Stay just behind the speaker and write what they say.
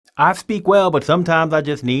I speak well, but sometimes I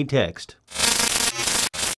just need text.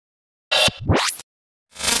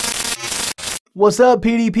 What's up,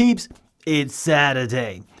 PD peeps? It's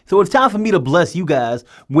Saturday, so it's time for me to bless you guys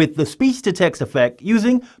with the speech-to-text effect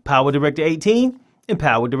using PowerDirector 18 and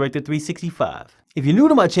PowerDirector 365. If you're new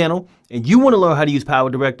to my channel and you want to learn how to use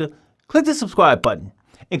PowerDirector, click the subscribe button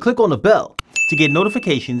and click on the bell to get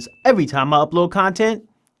notifications every time I upload content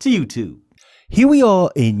to YouTube. Here we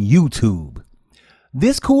are in YouTube.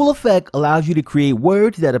 This cool effect allows you to create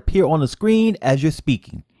words that appear on the screen as you're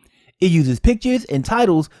speaking. It uses pictures and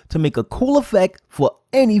titles to make a cool effect for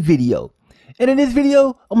any video. And in this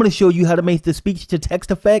video, I'm going to show you how to make the speech to text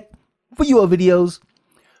effect for your videos.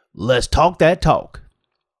 Let's talk that talk.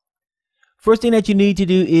 First thing that you need to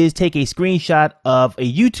do is take a screenshot of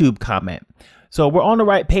a YouTube comment. So we're on the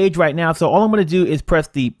right page right now. So all I'm going to do is press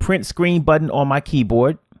the print screen button on my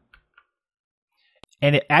keyboard.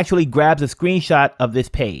 And it actually grabs a screenshot of this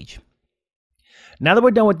page. Now that we're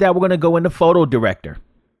done with that, we're going to go into PhotoDirector.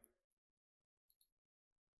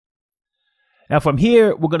 Now from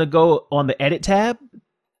here, we're going to go on the Edit tab.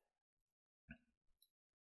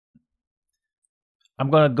 I'm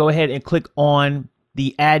going to go ahead and click on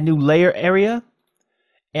the Add New Layer area.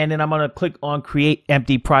 And then I'm going to click on Create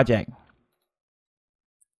Empty Project.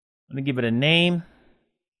 I'm going to give it a name.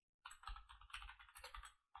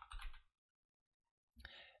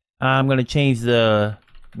 I'm going to change the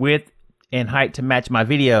width and height to match my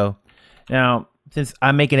video. Now, since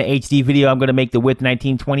I'm making an HD video, I'm going to make the width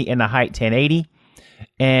 1920 and the height 1080.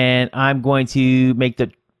 And I'm going to make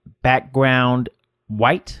the background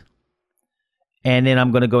white. And then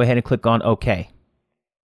I'm going to go ahead and click on OK.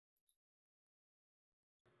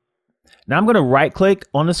 Now I'm going to right click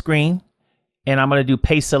on the screen and I'm going to do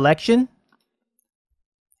paste selection.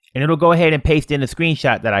 And it'll go ahead and paste in the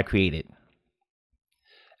screenshot that I created.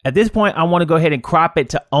 At this point, I want to go ahead and crop it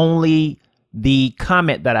to only the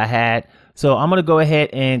comment that I had. So I'm going to go ahead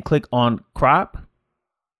and click on crop.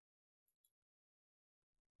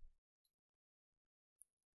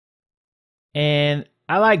 And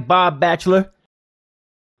I like Bob Batchelor.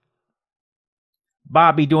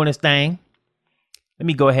 Bob be doing his thing. Let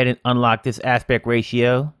me go ahead and unlock this aspect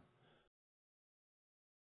ratio.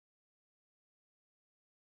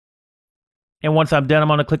 And once I'm done, I'm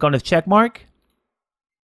going to click on this check mark.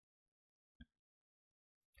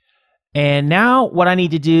 And now what I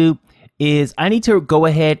need to do is I need to go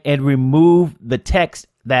ahead and remove the text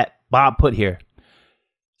that Bob put here.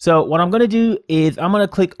 So what I'm going to do is I'm going to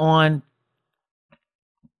click on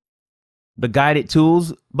the guided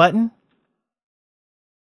tools button.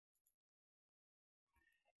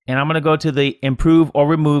 And I'm going to go to the improve or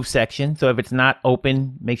remove section. So if it's not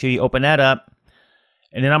open, make sure you open that up.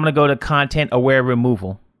 And then I'm going to go to content aware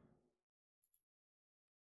removal.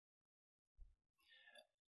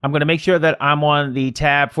 I'm going to make sure that I'm on the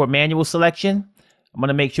tab for manual selection. I'm going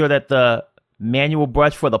to make sure that the manual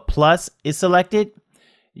brush for the plus is selected.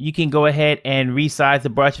 You can go ahead and resize the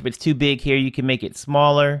brush. If it's too big here, you can make it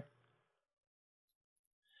smaller.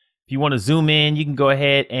 If you want to zoom in, you can go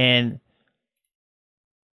ahead and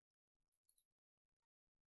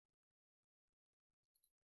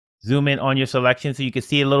zoom in on your selection so you can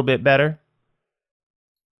see it a little bit better.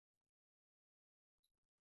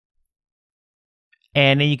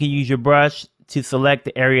 And then you can use your brush to select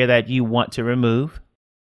the area that you want to remove.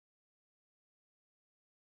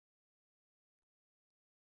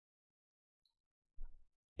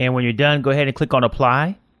 And when you're done, go ahead and click on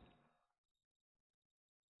apply.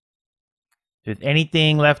 If there's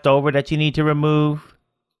anything left over that you need to remove,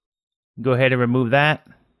 go ahead and remove that.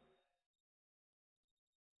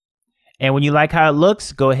 And when you like how it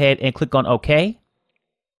looks, go ahead and click on OK.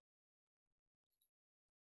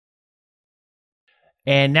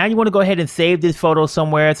 And now you want to go ahead and save this photo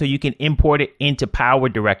somewhere so you can import it into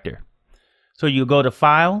PowerDirector. So you go to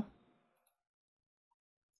File,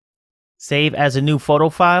 Save as a new photo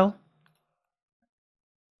file.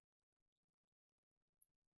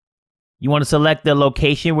 You want to select the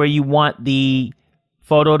location where you want the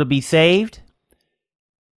photo to be saved.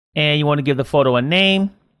 And you want to give the photo a name.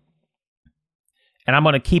 And I'm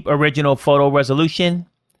going to keep original photo resolution.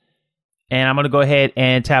 And I'm going to go ahead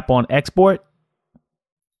and tap on Export.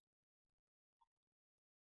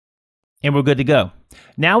 And we're good to go.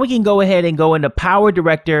 Now we can go ahead and go into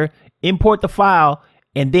PowerDirector, import the file,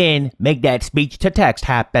 and then make that speech to text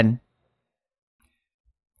happen.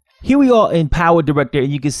 Here we are in PowerDirector,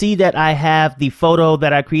 and you can see that I have the photo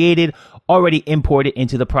that I created already imported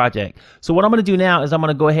into the project. So what I'm going to do now is I'm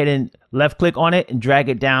going to go ahead and left click on it and drag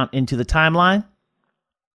it down into the timeline.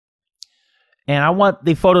 And I want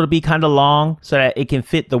the photo to be kind of long so that it can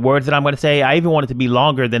fit the words that I'm going to say. I even want it to be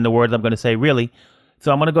longer than the words I'm going to say, really.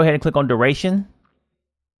 So I'm going to go ahead and click on duration.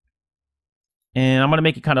 And I'm going to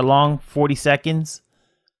make it kind of long, 40 seconds.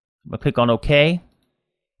 I'm going to click on OK.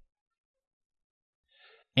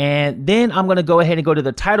 And then I'm going to go ahead and go to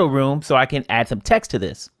the title room so I can add some text to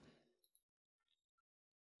this.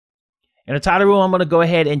 In the title room, I'm going to go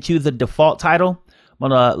ahead and choose the default title. I'm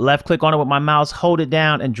going to left click on it with my mouse, hold it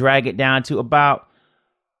down, and drag it down to about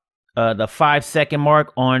the 5-second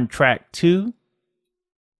mark on track 2.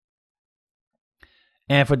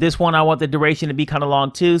 And for this one, I want the duration to be kind of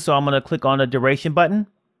long too, so I'm going to click on the duration button.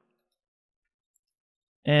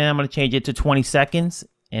 And I'm going to change it to 20 seconds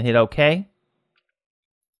and hit OK.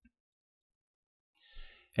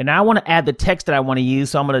 And now I want to add the text that I want to use,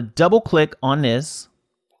 so I'm going to double click on this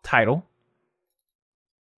title.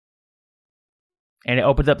 And it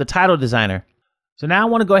opens up the title designer. So now I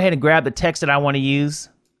want to go ahead and grab the text that I want to use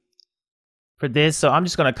for this. So I'm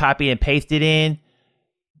just going to copy and paste it in.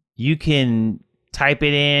 You can type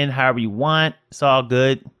it in however you want. It's all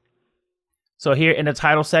good. So here in the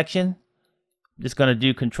title section, I'm just going to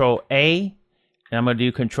do Control A, and I'm going to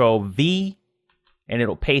do Control V, and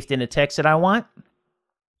it'll paste in the text that I want.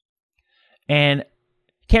 And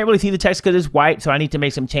can't really see the text because it's white, so I need to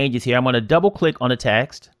make some changes here. I'm going to double click on the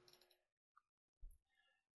text.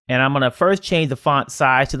 And I'm going to first change the font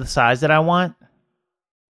size to the size that I want.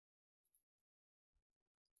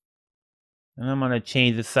 And I'm going to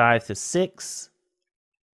change the size to 6.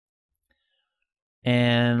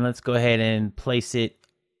 And let's go ahead and place it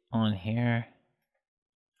on here.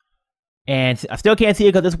 And I still can't see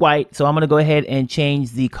it because it's white, so I'm going to go ahead and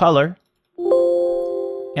change the color.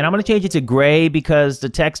 And I'm going to change it to gray because the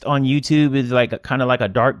text on YouTube is like kind of like a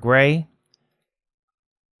dark gray.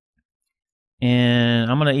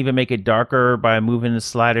 And I'm going to even make it darker by moving the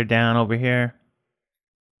slider down over here.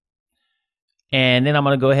 And then I'm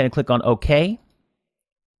going to go ahead and click on OK.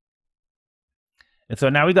 And so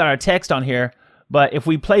now we got our text on here. But if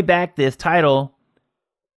we play back this title,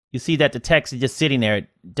 you see that the text is just sitting there. It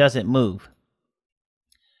doesn't move.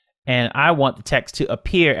 And I want the text to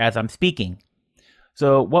appear as I'm speaking.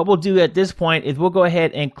 So what we'll do at this point is we'll go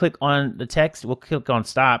ahead and click on the text. We'll click on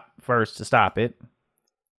stop first to stop it.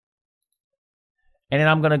 And then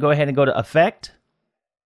I'm going to go ahead and go to Effect.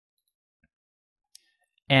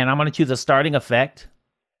 And I'm going to choose a starting effect.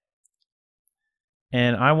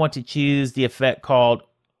 And I want to choose the effect called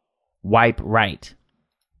Wipe Right.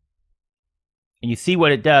 And you see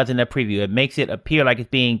what it does in the preview. It makes it appear like it's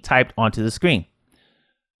being typed onto the screen.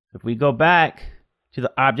 If we go back to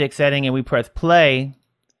the object setting and we press play,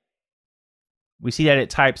 we see that it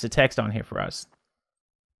types the text on here for us.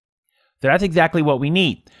 So that's exactly what we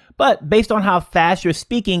need. But based on how fast you're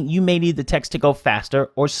speaking, you may need the text to go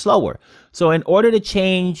faster or slower. So in order to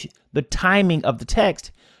change the timing of the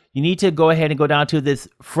text, you need to go ahead and go down to this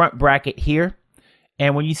front bracket here.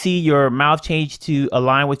 And when you see your mouth change to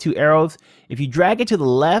align with 2 arrows, if you drag it to the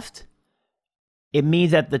left, it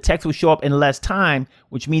means that the text will show up in less time,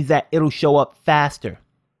 which means that it'll show up faster.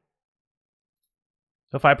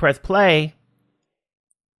 So if I press play,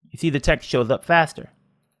 you see the text shows up faster.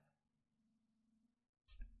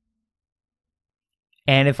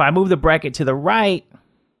 And if I move the bracket to the right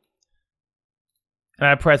and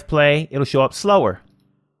I press play, it'll show up slower.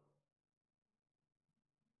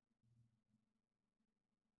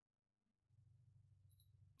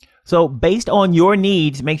 So based on your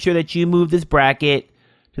needs, make sure that you move this bracket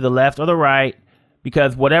to the left or the right,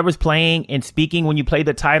 because whatever's playing and speaking when you play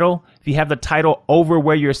the title, if you have the title over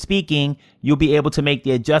where you're speaking, you'll be able to make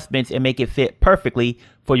the adjustments and make it fit perfectly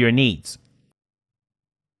for your needs.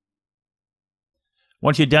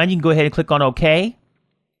 Once you're done, you can go ahead and click on OK.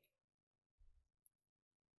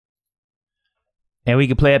 And we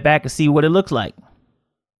can play it back and see what it looks like.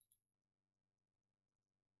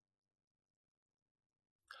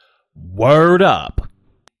 Word up.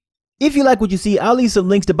 If you like what you see, I'll leave some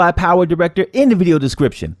links to buy PowerDirector in the video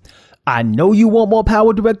description. I know you want more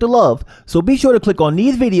PowerDirector love, so be sure to click on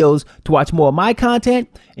these videos to watch more of my content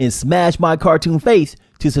and smash my cartoon face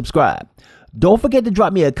to subscribe. Don't forget to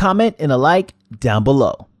drop me a comment and a like down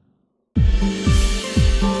below.